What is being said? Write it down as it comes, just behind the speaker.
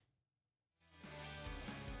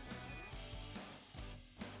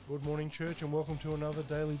Good morning, church, and welcome to another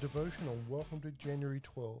daily devotional. Welcome to January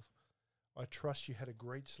 12. I trust you had a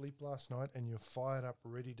great sleep last night and you're fired up,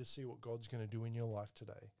 ready to see what God's going to do in your life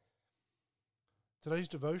today. Today's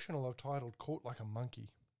devotional I've titled Caught Like a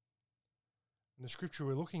Monkey. And the scripture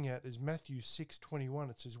we're looking at is Matthew 6:21.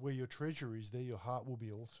 It says, "Where your treasure is, there your heart will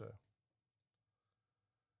be also."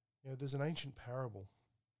 There's an ancient parable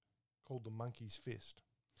called the monkey's fist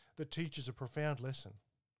that teaches a profound lesson.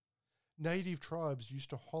 Native tribes used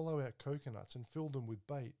to hollow out coconuts and fill them with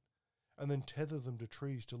bait and then tether them to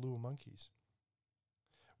trees to lure monkeys.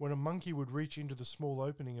 When a monkey would reach into the small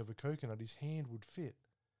opening of a coconut, his hand would fit.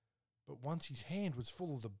 But once his hand was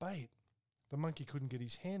full of the bait, the monkey couldn't get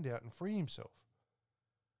his hand out and free himself.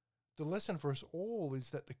 The lesson for us all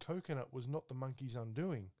is that the coconut was not the monkey's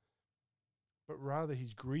undoing, but rather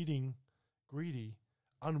his greedy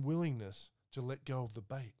unwillingness to let go of the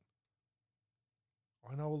bait.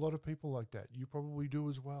 I know a lot of people like that. You probably do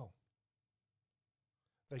as well.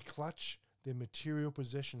 They clutch their material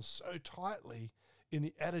possessions so tightly in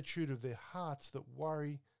the attitude of their hearts that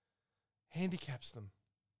worry handicaps them,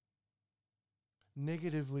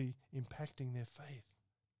 negatively impacting their faith,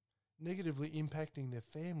 negatively impacting their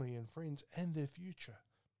family and friends and their future.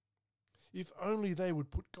 If only they would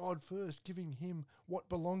put God first, giving Him what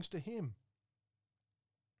belongs to Him.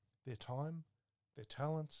 Their time, their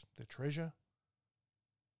talents, their treasure.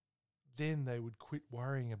 Then they would quit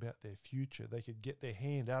worrying about their future. They could get their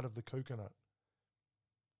hand out of the coconut.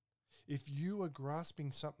 If you are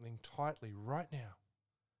grasping something tightly right now,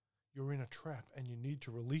 you're in a trap and you need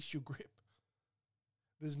to release your grip.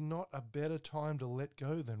 There's not a better time to let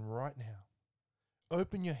go than right now.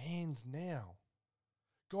 Open your hands now.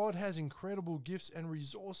 God has incredible gifts and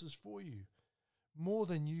resources for you, more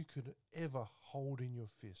than you could ever hold in your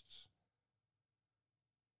fists.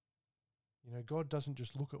 God doesn't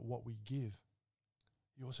just look at what we give.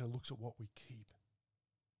 He also looks at what we keep.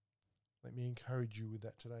 Let me encourage you with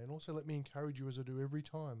that today. And also let me encourage you, as I do every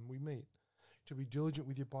time we meet, to be diligent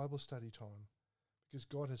with your Bible study time. Because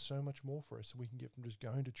God has so much more for us than we can get from just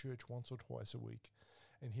going to church once or twice a week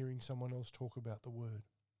and hearing someone else talk about the Word.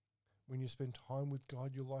 When you spend time with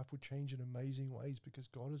God, your life would change in amazing ways because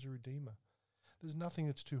God is a Redeemer. There's nothing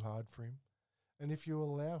that's too hard for Him. And if you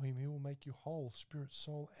allow Him, He will make you whole, spirit,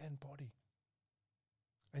 soul, and body.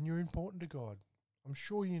 And you're important to God. I'm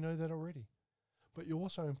sure you know that already. But you're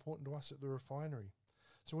also important to us at the refinery.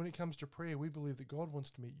 So when it comes to prayer, we believe that God wants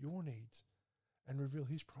to meet your needs and reveal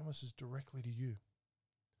His promises directly to you.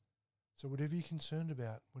 So whatever you're concerned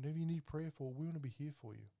about, whatever you need prayer for, we want to be here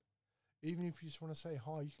for you. Even if you just want to say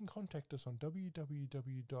hi, you can contact us on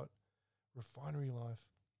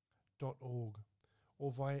www.refinerylife.org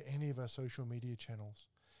or via any of our social media channels.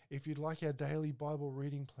 If you'd like our daily Bible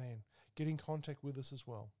reading plan, get in contact with us as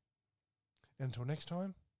well. And until next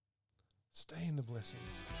time, stay in the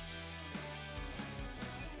blessings.